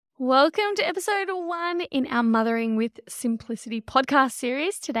Welcome to episode 1 in our Mothering with Simplicity podcast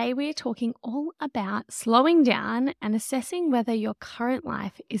series. Today we are talking all about slowing down and assessing whether your current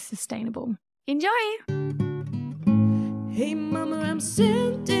life is sustainable. Enjoy! Hey mama, I'm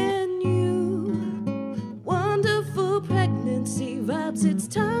sending you wonderful pregnancy vibes. It's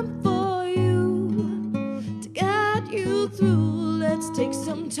time for you to guide you through. Let's take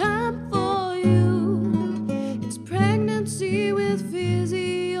some time for you. It's pregnancy with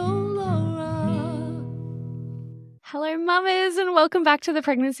Physio Laura. Hello mamas and welcome back to the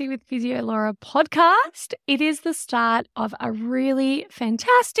Pregnancy with Physio Laura podcast. It is the start of a really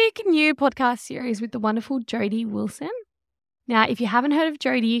fantastic new podcast series with the wonderful Jodi Wilson. Now, if you haven't heard of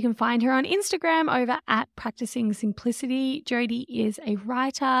Jodi, you can find her on Instagram over at Practicing Simplicity. Jodi is a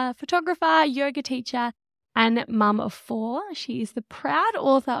writer, photographer, yoga teacher, and mum of 4. She is the proud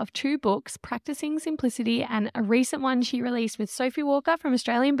author of 2 books, Practicing Simplicity, and a recent one she released with Sophie Walker from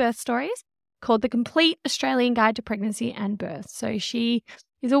Australian Birth Stories called The Complete Australian Guide to Pregnancy and Birth. So she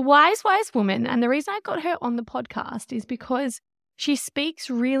is a wise woman. And the reason I got her on the podcast is because she speaks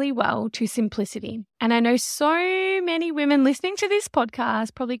really well to simplicity. And I know so many women listening to this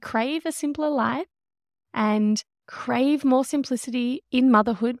podcast probably crave a simpler life and crave more simplicity in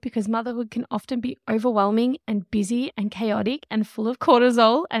motherhood, because motherhood can often be overwhelming and busy and chaotic and full of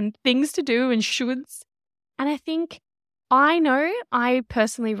cortisol and things to do and shoulds. And I know I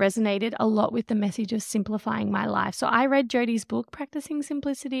personally resonated a lot with the message of simplifying my life. So I read Jodi's book, Practicing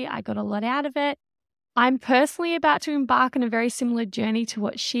Simplicity. I got a lot out of it. I'm personally about to embark on a very similar journey to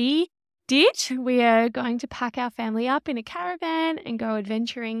what she did. We are going to pack our family up in a caravan and go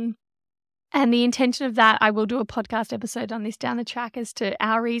adventuring. And the intention of that, I will do a podcast episode on this down the track as to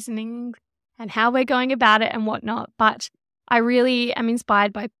our reasoning and how we're going about it and whatnot. But I really am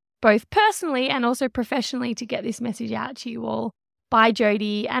inspired by both personally and also professionally to get this message out to you all by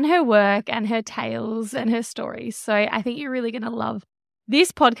Jodi and her work and her tales and her stories. So I think you're really going to love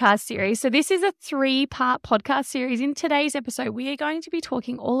this podcast series. So this is a 3-part podcast series. In today's episode, we are going to be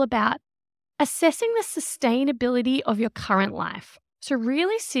talking all about assessing the sustainability of your current life. So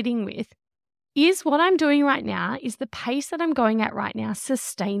really sitting with, is what I'm doing right now, is the pace that I'm going at right now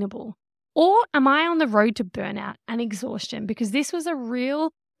sustainable? Or am I on the road to burnout and exhaustion? Because this was a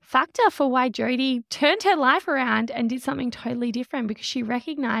real factor for why Jodi turned her life around and did something totally different, because she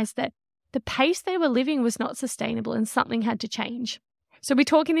recognized that the pace they were living was not sustainable and something had to change. So we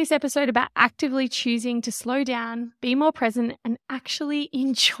talk in this episode about actively choosing to slow down, be more present, and actually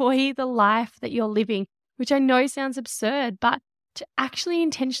enjoy the life that you're living, which I know sounds absurd, but to actually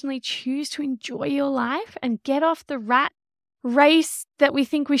intentionally choose to enjoy your life and get off the rat race that we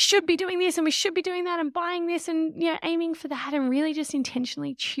think we should be doing this and we should be doing that and buying this and, aiming for that, and really just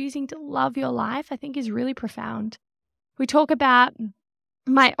intentionally choosing to love your life, I think is really profound. We talk about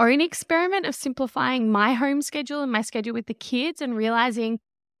my own experiment of simplifying my home schedule and my schedule with the kids and realizing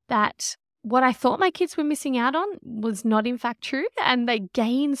that what I thought my kids were missing out on was not in fact true, and they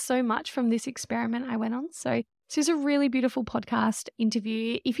gained so much from this experiment I went on. So this is a really beautiful podcast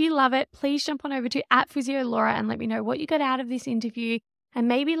interview. If you love it, please jump on over to @PhysioLaura and let me know what you got out of this interview. And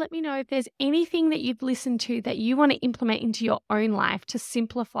maybe let me know if there's anything that you've listened to that you want to implement into your own life to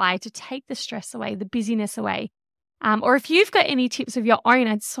simplify, to take the stress away, the busyness away. Or if you've got any tips of your own,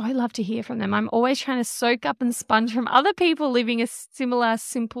 I'd so love to hear from them. I'm always trying to soak up and sponge from other people living a similar,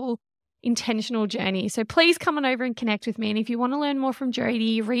 simple, intentional journey. So please come on over and connect with me. And if you want to learn more from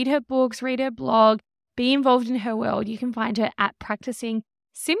Jodi, read her books, read her blog, be involved in her world, you can find her at Practicing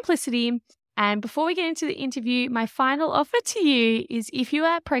Simplicity. And before we get into the interview, my final offer to you is, if you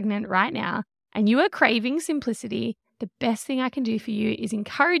are pregnant right now and you are craving simplicity, the best thing I can do for you is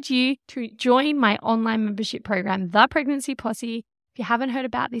encourage you to join my online membership program, The Pregnancy Posse. If you haven't heard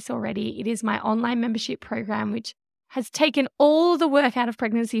about this already, it is my online membership program, which has taken all the work out of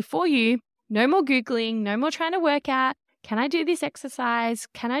pregnancy for you. No more Googling, no more trying to work out, can I do this exercise?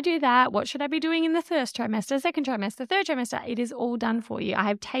 Can I do that? What should I be doing in the first trimester, second trimester, third trimester? It is all done for you. I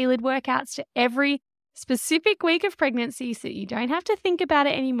have tailored workouts to every specific week of pregnancy so that you don't have to think about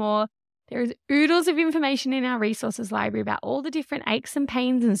it anymore. There is oodles of information in our resources library about all the different aches and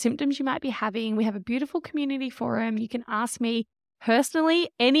pains and symptoms you might be having. We have a beautiful community forum. You can ask me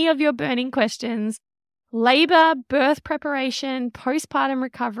personally any of your burning questions. Labor, birth preparation, postpartum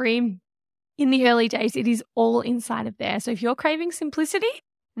recovery. In the early days, it is all inside of there. So if you're craving simplicity,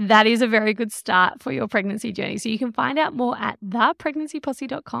 that is a very good start for your pregnancy journey. So you can find out more at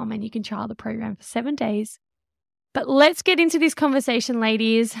thepregnancyposse.com and you can trial the program for 7 days. But let's get into this conversation,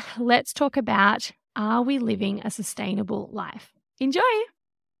 ladies. Let's talk about, are we living a sustainable life? Enjoy.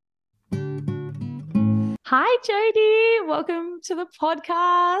 Hi, Jodi. Welcome to the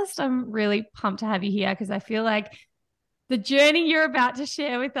podcast. I'm really pumped to have you here because I feel like the journey you're about to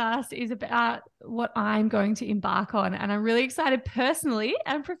share with us is about what I'm going to embark on. And I'm really excited personally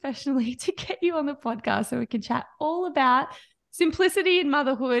and professionally to get you on the podcast so we can chat all about simplicity in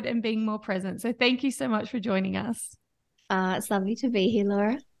motherhood and being more present. So thank you so much for joining us. It's lovely to be here,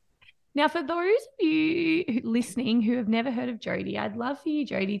 Laura. Now, for those of you listening who have never heard of Jodi, I'd love for you,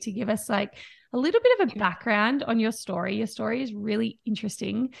 Jodi, to give us like a little bit of a background on your story. Your story is really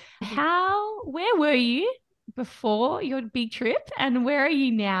interesting. Where were you before your big trip and where are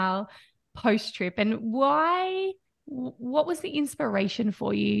you now post-trip? And what was the inspiration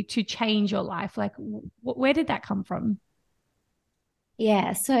for you to change your life? Like, where did that come from?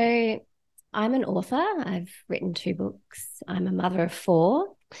 Yeah, so I'm an author. I've written 2 books. I'm a mother of 4.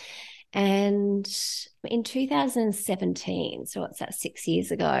 And in 2017, so what's that, 6 years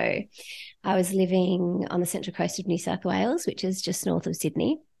ago, I was living on the central coast of New South Wales, which is just north of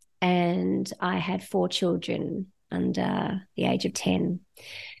Sydney. And I had 4 children under the age of 10.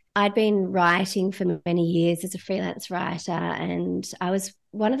 I'd been writing for many years as a freelance writer, and I was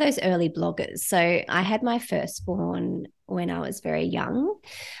one of those early bloggers. So I had my firstborn when I was very young.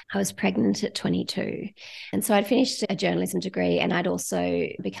 I was pregnant at 22. And so I'd finished a journalism degree and I'd also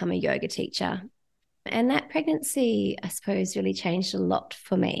become a yoga teacher. And that pregnancy, I suppose, really changed a lot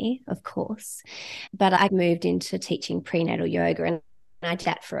for me, of course. But I moved into teaching prenatal yoga and I did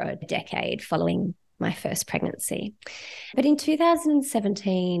that for a decade following my first pregnancy. But in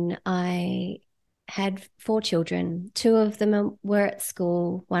 2017, I had 4 children. 2 of them were at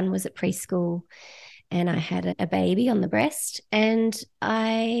school. 1 was at preschool. And I had a baby on the breast. And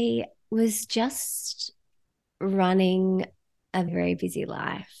I was just running a very busy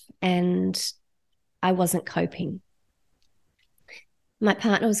life. And I wasn't coping. My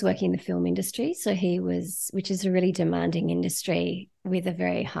partner was working in the film industry. So which is a really demanding industry with a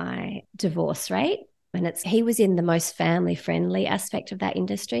very high divorce rate. And he was in the most family-friendly aspect of that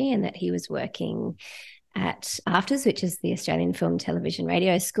industry, and that he was working at AFTRS, which is the Australian Film, Television,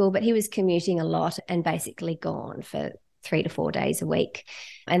 Radio School, but he was commuting a lot and basically gone for 3 to 4 days a week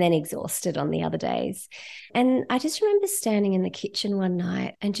and then exhausted on the other days. And I just remember standing in the kitchen one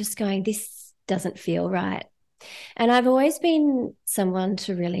night and just going, this doesn't feel right. And I've always been someone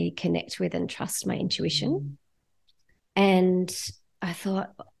to really connect with and trust my intuition. And I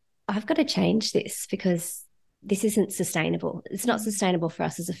thought, I've got to change this because this isn't sustainable. It's not sustainable for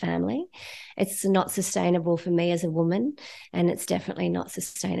us as a family. It's not sustainable for me as a woman. And it's definitely not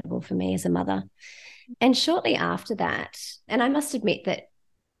sustainable for me as a mother. And shortly after that, and I must admit that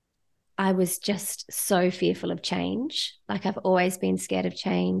I was just so fearful of change. Like, I've always been scared of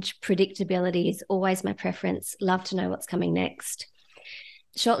change. Predictability is always my preference. Love to know what's coming next.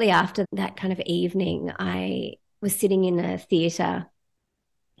 Shortly after that kind of evening, I was sitting in a theatre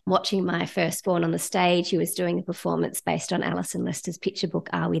watching my firstborn on the stage. He was doing a performance based on Alison Lester's picture book,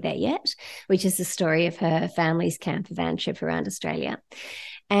 Are We There Yet?, which is the story of her family's camper van trip around Australia.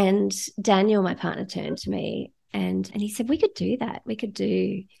 And Daniel, my partner, turned to me and he said, we could do that. We could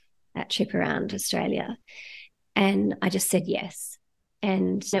do that trip around Australia. And I just said yes.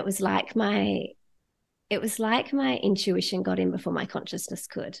 And it was like my intuition got in before my consciousness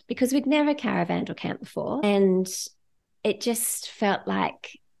could, because we'd never caravanned or camped before. And it just felt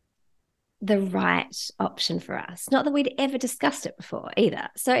like the right option for us. Not that we'd ever discussed it before either.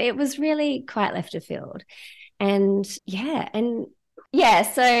 So it was really quite left of field. And so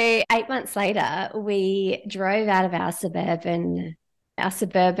 8 months later, we drove out of our suburban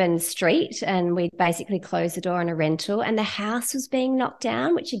street, and we basically closed the door on a rental, and the house was being knocked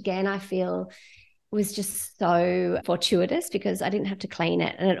down, which again, I feel was just so fortuitous because I didn't have to clean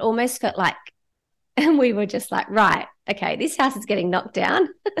it. And it almost felt like we were just like, right, okay, this house is getting knocked down.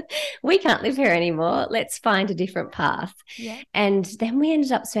 We can't live here anymore. Let's find a different path. Yeah. And then we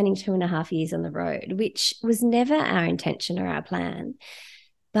ended up spending 2.5 years on the road, which was never our intention or our plan.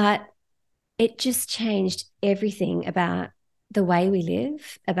 But it just changed everything about the way we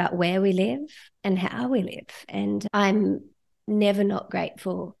live, about where we live and how we live. And I'm never not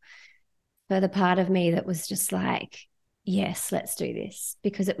grateful for the part of me that was just like, yes, let's do this,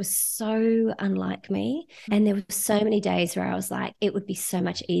 because it was so unlike me. And there were so many days where I was like, it would be so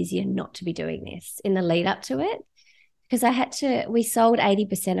much easier not to be doing this in the lead up to it, because we sold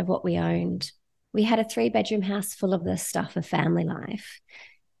 80% of what we owned. We had a 3-bedroom house full of the stuff of family life.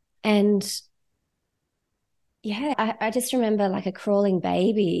 And yeah, I just remember like a crawling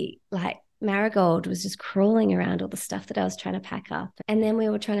baby, like Marigold was just crawling around all the stuff that I was trying to pack up. And then we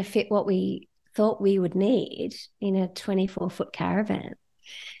were trying to fit what we thought we would need in a 24-foot caravan.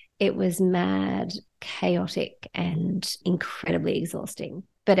 It was mad, chaotic, and incredibly exhausting.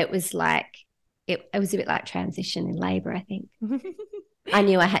 But it was like, it was a bit like transition in labor, I think. I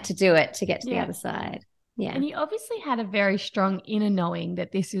knew I had to do it to get to the other side. Yeah. And you obviously had a very strong inner knowing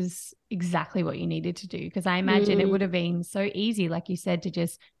that this is exactly what you needed to do, because I imagine it would have been so easy, like you said, to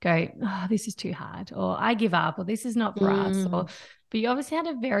just go, oh, this is too hard, or I give up, or this is not for us. But you obviously had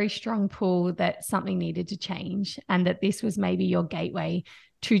a very strong pull that something needed to change, and that this was maybe your gateway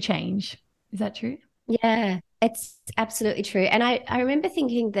to change. Is that true? Yeah, it's absolutely true. And I remember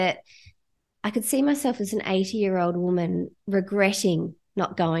thinking that I could see myself as an 80-year-old woman regretting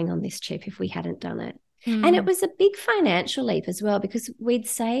not going on this trip if we hadn't done it. And it was a big financial leap as well, because we'd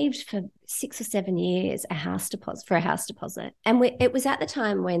saved for 6 or 7 years a house deposit. And it was at the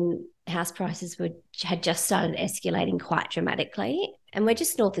time when house prices had just started escalating quite dramatically. And we're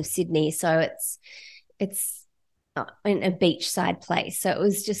just north of Sydney, so it's in a beachside place. So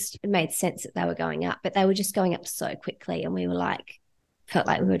it made sense that they were going up, but they were just going up so quickly. And we were felt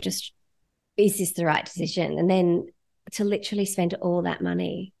like we were just, is this the right decision? And then to literally spend all that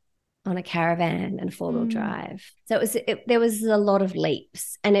money on a caravan and 4-wheel drive. So there was a lot of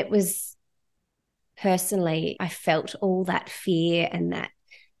leaps, and it was, personally, I felt all that fear and that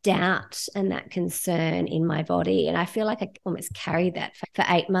doubt and that concern in my body. And I feel like I almost carried that for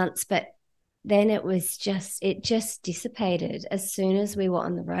 8 months, but then it just dissipated as soon as we were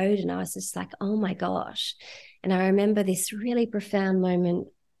on the road. And I was just like, oh my gosh. And I remember this really profound moment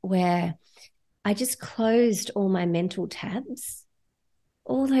where I just closed all my mental tabs,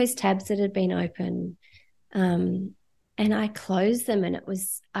 all those tabs that had been open, and I closed them. And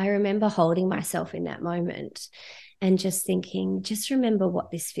I remember holding myself in that moment and just thinking, just remember what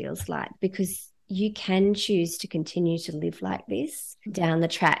this feels like, because you can choose to continue to live like this down the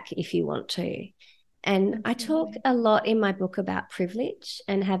track if you want to. And I talk a lot in my book about privilege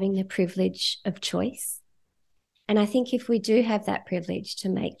and having the privilege of choice. And I think if we do have that privilege to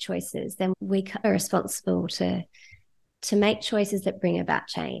make choices, then we are responsible to make choices that bring about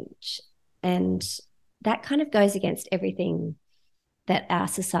change. And that kind of goes against everything that our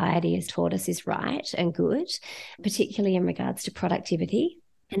society has taught us is right and good, particularly in regards to productivity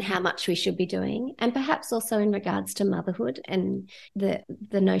and how much we should be doing, and perhaps also in regards to motherhood and the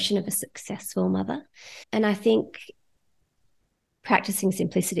notion of a successful mother. And I think Practicing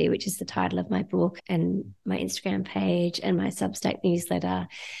Simplicity, which is the title of my book and my Instagram page and my Substack newsletter,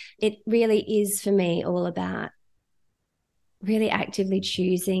 it really is for me all about really actively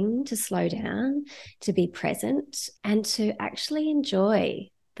choosing to slow down, to be present, and to actually enjoy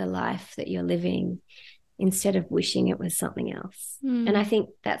the life that you're living instead of wishing it was something else. And I think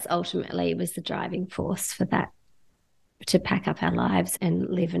that's ultimately was the driving force for that, to pack up our lives and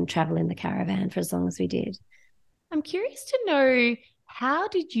live and travel in the caravan for as long as we did. I'm curious to know, how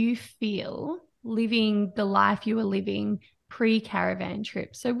did you feel living the life you were living pre-caravan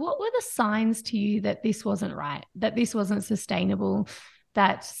trip? So what were the signs to you that this wasn't right, that this wasn't sustainable,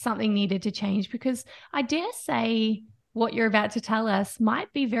 that something needed to change? Because I dare say what you're about to tell us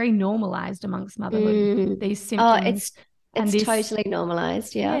might be very normalized amongst motherhood, these symptoms. Oh, it's totally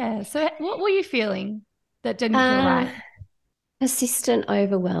normalized, yeah. Yeah. So what were you feeling that didn't feel right? Persistent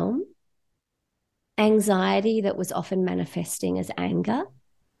overwhelm, anxiety that was often manifesting as anger,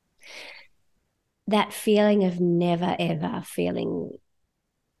 that feeling of never, ever feeling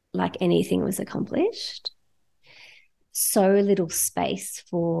like anything was accomplished, so little space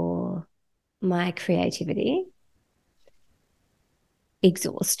for my creativity,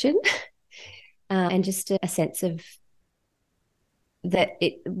 exhaustion, and just a sense of that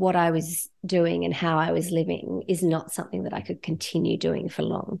what I was doing and how I was living is not something that I could continue doing for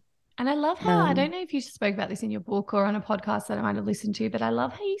long. And I love how, I don't know if you spoke about this in your book or on a podcast that I might have listened to, but I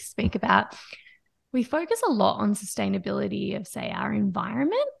love how you speak about, we focus a lot on sustainability of, say, our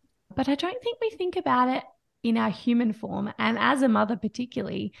environment, but I don't think we think about it in our human form. And as a mother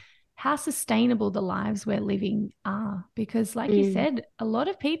particularly, how sustainable the lives we're living are. Because like you said, a lot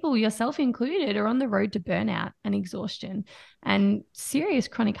of people, yourself included, are on the road to burnout and exhaustion and serious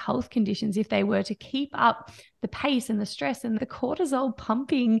chronic health conditions if they were to keep up the pace and the stress and the cortisol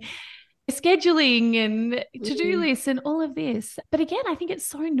pumping, scheduling and to-do lists and all of this. But again, I think it's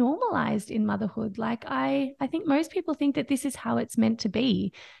so normalized in motherhood. Like I think most people think that this is how it's meant to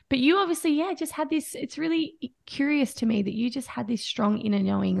be. But you obviously, just had this, it's really curious to me that you just had this strong inner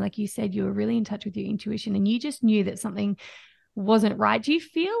knowing. Like you said, you were really in touch with your intuition and you just knew that something wasn't right. Do you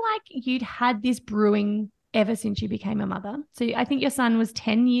feel like you'd had this brewing ever since you became a mother? So I think your son was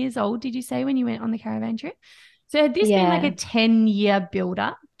 10 years old, did you say, when you went on the caravan trip? So had this been like a 10-year build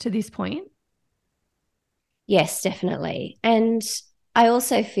up to this point? Yes, definitely. And I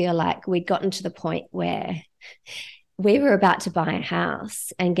also feel like we'd gotten to the point where we were about to buy a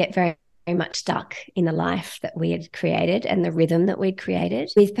house and get very, very much stuck in the life that we had created and the rhythm that we'd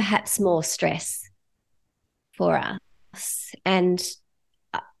created, with perhaps more stress for us. And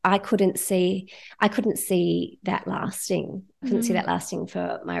I couldn't see that lasting. I couldn't see that lasting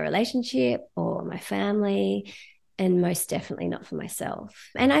for my relationship or my family, and most definitely not for myself.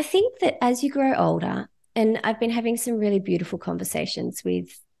 And I think that as you grow older, and I've been having some really beautiful conversations with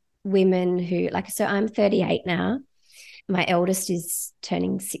women who, like, so I'm 38 now. My eldest is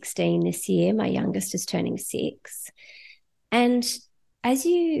turning 16 this year. My youngest is turning 6. And as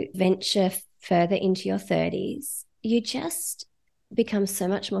you venture further into your 30s, you just become so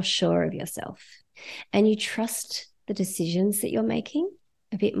much more sure of yourself, and you trust the decisions that you're making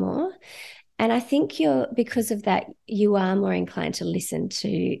a bit more. And I think because of that, you are more inclined to listen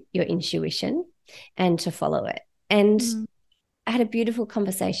to your intuition and to follow it. And I had a beautiful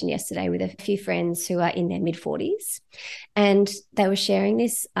conversation yesterday with a few friends who are in their mid-40s, and they were sharing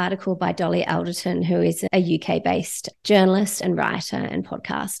this article by Dolly Alderton, who is a UK-based journalist and writer and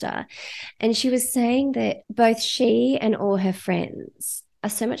podcaster. And she was saying that both she and all her friends are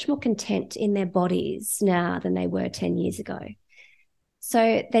so much more content in their bodies now than they were 10 years ago.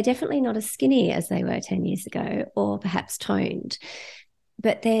 So they're definitely not as skinny as they were 10 years ago, or perhaps toned,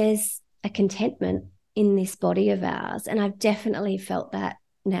 but there's a contentment in this body of ours. And I've definitely felt that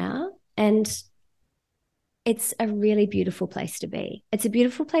now. And it's a really beautiful place to be. It's a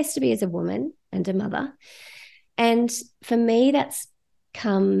beautiful place to be as a woman and a mother. And for me, that's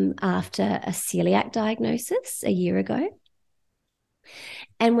come after a celiac diagnosis a year ago.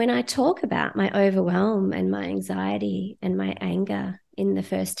 And when I talk about my overwhelm and my anxiety and my anger in the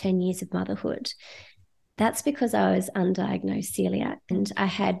first 10 years of motherhood, that's because I was undiagnosed celiac and I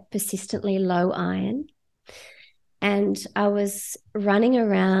had persistently low iron. And I was running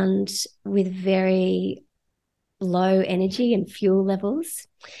around with very low energy and fuel levels.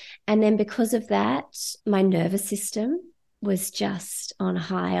 And then because of that, my nervous system was just on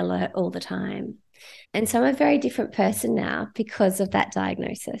high alert all the time. And so I'm a very different person now because of that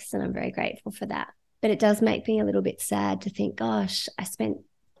diagnosis, and I'm very grateful for that. But it does make me a little bit sad to think, gosh,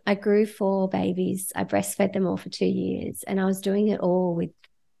 I grew 4 babies. I breastfed them all for 2 years, and I was doing it all with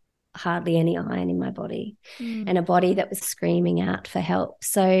hardly any iron in my body and a body that was screaming out for help.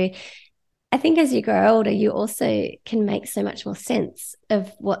 So I think as you grow older, you also can make so much more sense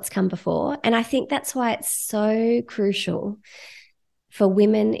of what's come before. And I think that's why it's so crucial for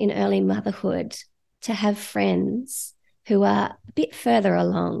women in early motherhood to have friends who are a bit further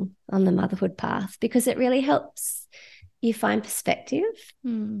along on the motherhood path, because it really helps you find perspective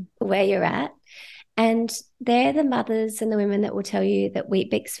where you're at. And they're the mothers and the women that will tell you that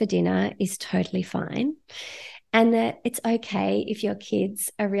Weet-Bix for dinner is totally fine, and that it's okay if your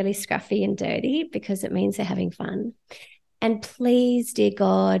kids are really scruffy and dirty because it means they're having fun. And please, dear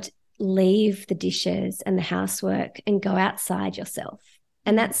God, leave the dishes and the housework and go outside yourself.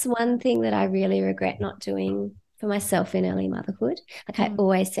 And that's one thing that I really regret not doing for myself in early motherhood. Like I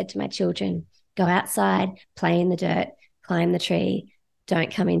always said to my children, go outside, play in the dirt, climb the tree,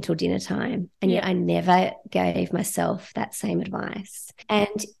 don't come in till dinner time. And yet I never gave myself that same advice.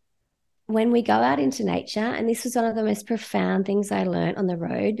 And when we go out into nature, and this was one of the most profound things I learned on the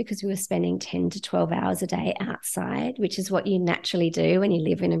road, because we were spending 10 to 12 hours a day outside, which is what you naturally do when you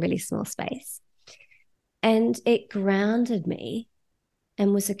live in a really small space. And it grounded me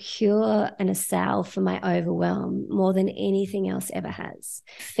and was a cure and a salve for my overwhelm more than anything else ever has.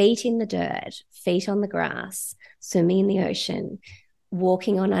 Feet in the dirt, feet on the grass, swimming in the ocean,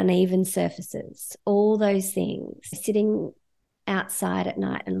 walking on uneven surfaces, all those things, sitting outside at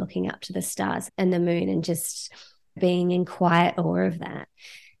night and looking up to the stars and the moon and just being in quiet awe of that.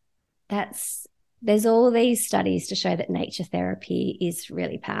 There's all these studies to show that nature therapy is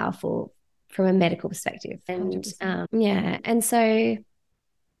really powerful from a medical perspective. And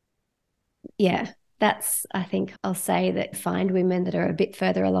I think I'll say that find women that are a bit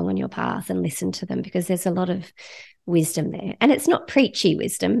further along on your path and listen to them, because there's a lot of wisdom there. And it's not preachy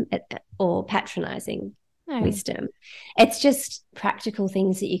wisdom or patronizing wisdom. It's just practical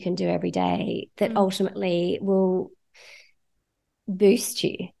things that you can do every day that ultimately will boost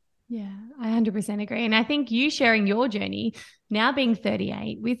you. Yeah, I 100% agree. And I think you sharing your journey, now being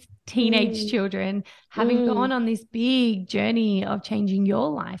 38 with teenage children, having gone on this big journey of changing your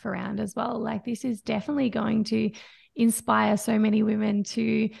life around as well, like this is definitely going to inspire so many women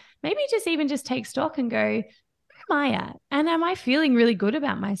to maybe just take stock and go, where am I at? And am I feeling really good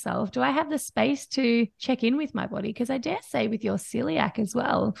about myself? Do I have the space to check in with my body? Because I dare say with your celiac as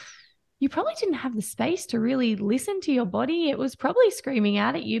well, you probably didn't have the space to really listen to your body. It was probably screaming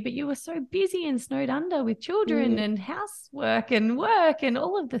out at you, but you were so busy and snowed under with children and housework and work and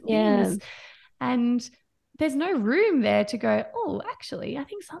all of the things. And there's no room there to go, oh, actually, I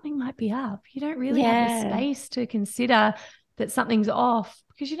think something might be up. You don't really have the space to consider that something's off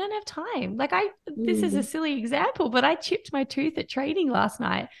because you don't have time. Like this is a silly example, but I chipped my tooth at training last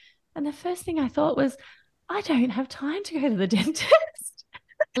night. And the first thing I thought was, I don't have time to go to the dentist.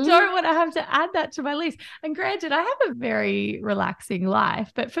 I don't want to have to add that to my list. And granted, I have a very relaxing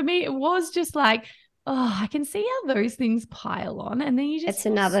life, but for me, it was just like, oh, I can see how those things pile on. And then you just it's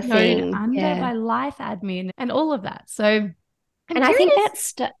another snowed thing under by life admin and all of that. So, I think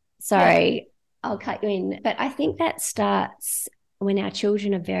that's, sorry, I'll cut you in, but I think that starts when our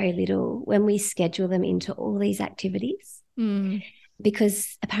children are very little, when we schedule them into all these activities.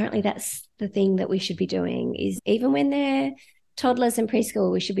 Because apparently that's the thing that we should be doing, is even when they're toddlers and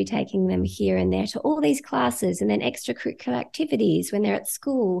preschool, we should be taking them here and there to all these classes and then extracurricular activities when they're at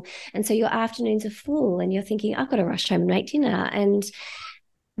school. And so your afternoons are full and you're thinking, I've got to rush home and make dinner. And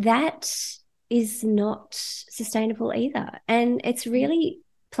that is not sustainable either. And it's really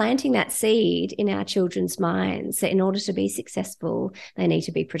planting that seed in our children's minds that in order to be successful, they need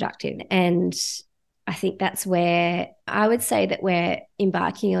to be productive. And I think that's where I would say that we're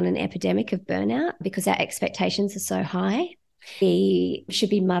embarking on an epidemic of burnout because our expectations are so high. We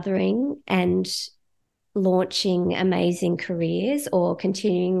should be mothering and launching amazing careers or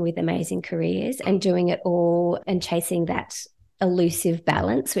continuing with amazing careers and doing it all and chasing that elusive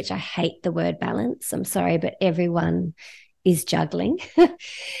balance, which I hate the word balance. I'm sorry, but everyone is juggling.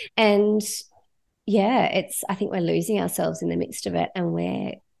 And I think we're losing ourselves in the midst of it and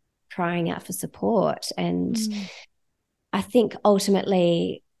we're crying out for support. And I think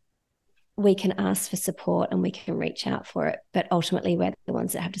ultimately we can ask for support and we can reach out for it, but ultimately we're the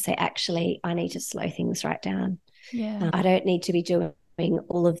ones that have to say, actually, I need to slow things right down. I don't need to be doing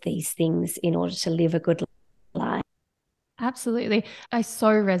all of these things in order to live a good life. Absolutely. I so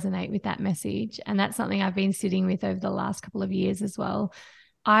resonate with that message. And that's something I've been sitting with over the last couple of years as well.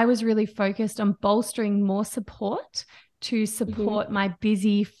 I was really focused on bolstering more support to support my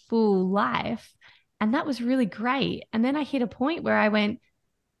busy, full life. And that was really great. And then I hit a point where I went,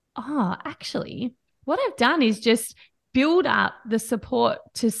 oh, actually, what I've done is just build up the support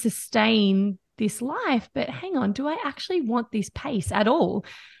to sustain this life. But hang on, do I actually want this pace at all?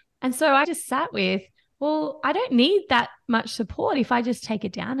 And so I just sat with, well, I don't need that much support if I just take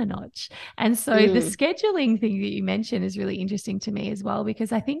it down a notch. And so the scheduling thing that you mentioned is really interesting to me as well,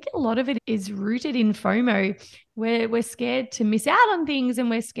 because I think a lot of it is rooted in FOMO, where we're scared to miss out on things and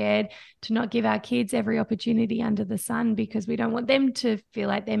we're scared to not give our kids every opportunity under the sun because we don't want them to feel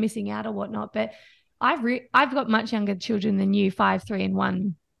like they're missing out or whatnot. But I've got much younger children than you, 5, 3, and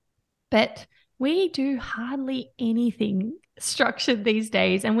 1. But we do hardly anything structured these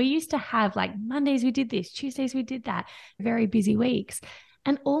days. And we used to have like Mondays we did this, Tuesdays we did that, very busy weeks.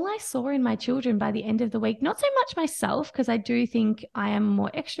 And all I saw in my children by the end of the week, not so much myself, because I do think I am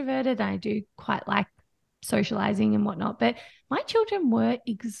more extroverted and I do quite like socializing and whatnot, but my children were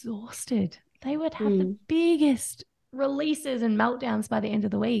exhausted. They would have the biggest releases and meltdowns by the end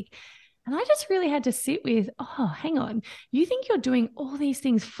of the week. And I just really had to sit with, oh, hang on. You think you're doing all these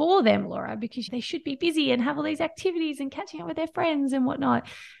things for them, Laura, because they should be busy and have all these activities and catching up with their friends and whatnot.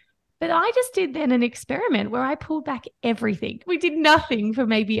 But I just did then an experiment where I pulled back everything. We did nothing for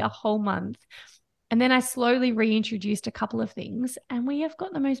maybe a whole month. And then I slowly reintroduced a couple of things. And we have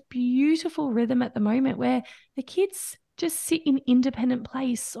got the most beautiful rhythm at the moment where the kids just sit in independent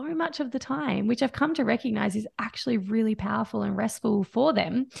play so much of the time, which I've come to recognize is actually really powerful and restful for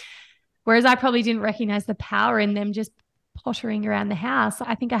them. Whereas I probably didn't recognize the power in them just pottering around the house.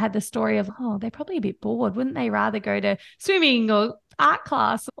 I think I had the story of, oh, they're probably a bit bored. Wouldn't they rather go to swimming or art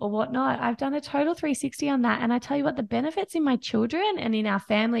class or whatnot? I've done a total 360 on that. And I tell you what, the benefits in my children and in our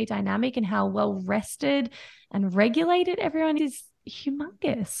family dynamic and how well rested and regulated everyone is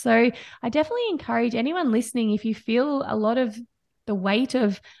humongous. So I definitely encourage anyone listening, if you feel a lot of the weight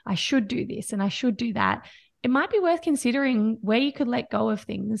of, I should do this and I should do that, it might be worth considering where you could let go of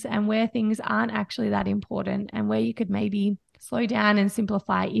things and where things aren't actually that important and where you could maybe slow down and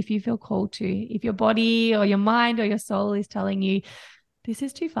simplify if you feel called to. If your body or your mind or your soul is telling you this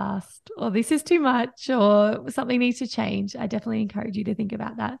is too fast or this is too much or something needs to change, I definitely encourage you to think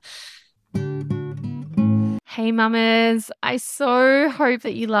about that. Hey mamas, I so hope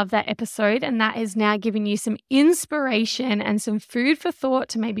that you love that episode and that has now given you some inspiration and some food for thought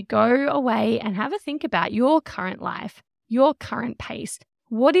to maybe go away and have a think about your current life, your current pace.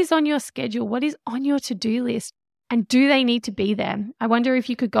 What is on your schedule? What is on your to-do list? And do they need to be there? I wonder if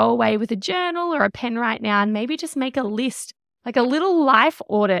you could go away with a journal or a pen right now and maybe just make a list, like a little life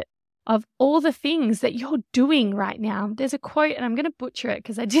audit of all the things that you're doing right now. There's a quote, and I'm going to butcher it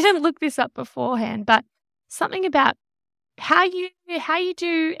because I didn't look this up beforehand, but something about how you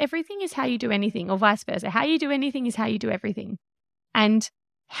do everything is how you do anything, or vice versa. How you do anything is how you do everything. And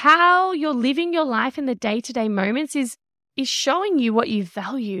how you're living your life in the day-to-day moments is showing you what you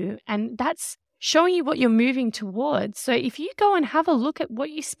value, and that's showing you what you're moving towards. So if you go and have a look at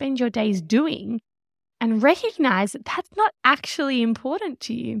what you spend your days doing and recognize that that's not actually important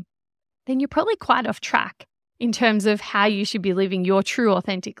to you, then you're probably quite off track in terms of how you should be living your true,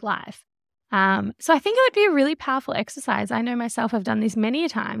 authentic life. So I think it would be a really powerful exercise. I know myself, I've done this many a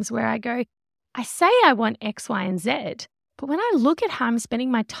times where I go, I say I want X, Y, and Z, but when I look at how I'm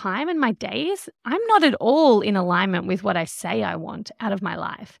spending my time and my days, I'm not at all in alignment with what I say I want out of my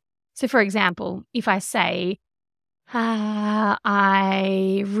life. So for example, if I say,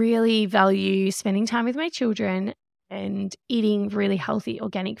 I really value spending time with my children and eating really healthy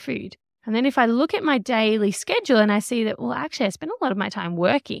organic food. And then if I look at my daily schedule and I see that, well, actually I spend a lot of my time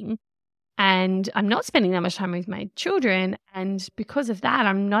working and I'm not spending that much time with my children. And because of that,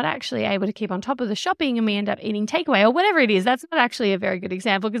 I'm not actually able to keep on top of the shopping and we end up eating takeaway or whatever it is. That's not actually a very good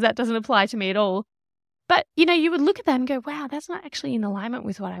example because that doesn't apply to me at all. But, you would look at that and go, wow, that's not actually in alignment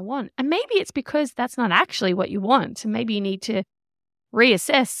with what I want. And maybe it's because that's not actually what you want. And maybe you need to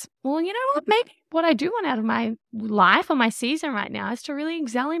reassess, well, you know what, maybe what I do want out of my life or my season right now is to really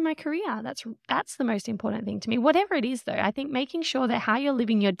excel in my career. That's the most important thing to me. Whatever it is, though, I think making sure that how you're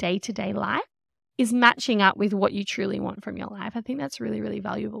living your day-to-day life is matching up with what you truly want from your life. I think that's really, really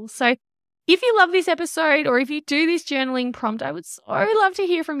valuable. So if you love this episode or if you do this journaling prompt, I would so love to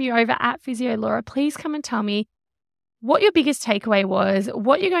hear from you over at Physio Laura. Please come and tell me what your biggest takeaway was,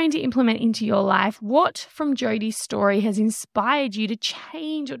 what you're going to implement into your life, what from Jodi's story has inspired you to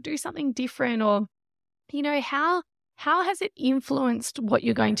change or do something different, or, how has it influenced what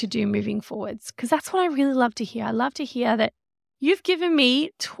you're going to do moving forwards? Because that's what I really love to hear. I love to hear that you've given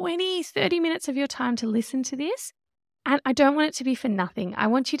me 20, 30 minutes of your time to listen to this. And I don't want it to be for nothing. I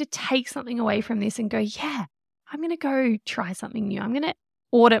want you to take something away from this and go, yeah, I'm going to go try something new. I'm going to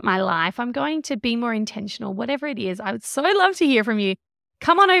audit my life. I'm going to be more intentional, whatever it is. I would so love to hear from you.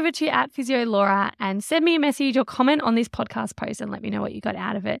 Come on over to @PhysioLaura and send me a message or comment on this podcast post and let me know what you got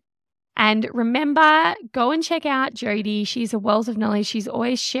out of it. And remember, go and check out Jodi. She's a wealth of knowledge. She's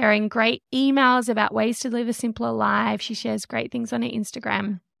always sharing great emails about ways to live a simpler life. She shares great things on her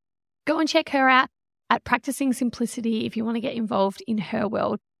Instagram. Go and check her out at Practicing Simplicity if you want to get involved in her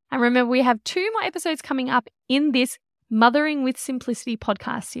world. And remember, we have 2 more episodes coming up in this Mothering with Simplicity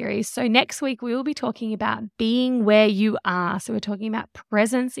podcast series. So next week, we will be talking about being where you are. So we're talking about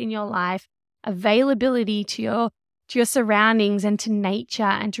presence in your life, availability to your surroundings and to nature,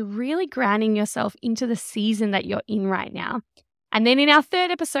 and to really grounding yourself into the season that you're in right now. And then in our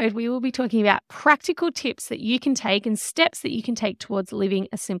 3rd episode, we will be talking about practical tips that you can take and steps that you can take towards living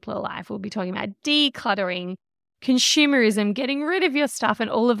a simpler life. We'll be talking about decluttering, consumerism, getting rid of your stuff, and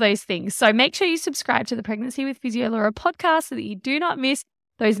all of those things. So make sure you subscribe to the Pregnancy with Physio Laura podcast so that you do not miss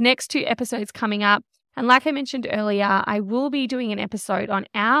those next 2 episodes coming up. And like I mentioned earlier, I will be doing an episode on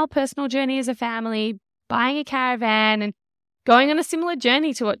our personal journey as a family, buying a caravan and going on a similar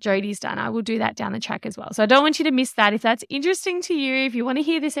journey to what Jodi's done. I will do that down the track as well. So I don't want you to miss that. If that's interesting to you, if you want to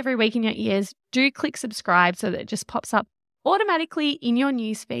hear this every week in your ears, do click subscribe so that it just pops up automatically in your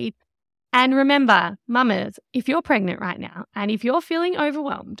newsfeed. And remember, mamas, if you're pregnant right now and if you're feeling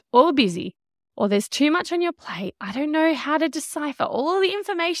overwhelmed or busy or there's too much on your plate, I don't know how to decipher all the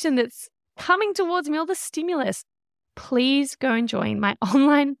information that's coming towards me, all the stimulus, please go and join my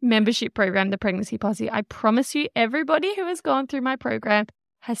online membership program, the Pregnancy Posse. I promise you, everybody who has gone through my program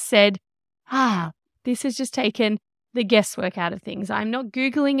has said, this has just taken the guesswork out of things. I'm not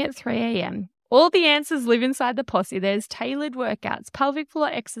Googling at 3 a.m. All the answers live inside the Posse. There's tailored workouts, pelvic floor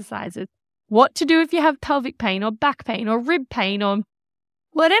exercises, what to do if you have pelvic pain or back pain or rib pain or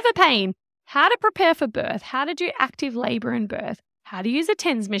whatever pain, how to prepare for birth, how to do active labor and birth, how to use a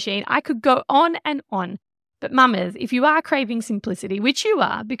TENS machine. I could go on and on. But mamas, if you are craving simplicity, which you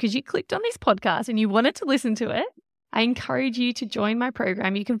are because you clicked on this podcast and you wanted to listen to it, I encourage you to join my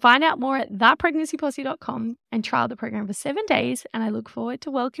program. You can find out more at thepregnancyposse.com and trial the program for 7 days. And I look forward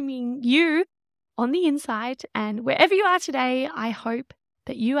to welcoming you on the inside. And wherever you are today, I hope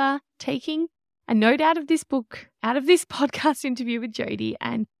that you are taking a note out of this book, out of this podcast interview with Jodi,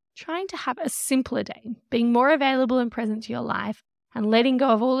 and trying to have a simpler day, being more available and present to your life and letting go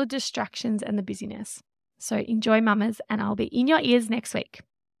of all the distractions and the busyness. So enjoy, mamas, and I'll be in your ears next week.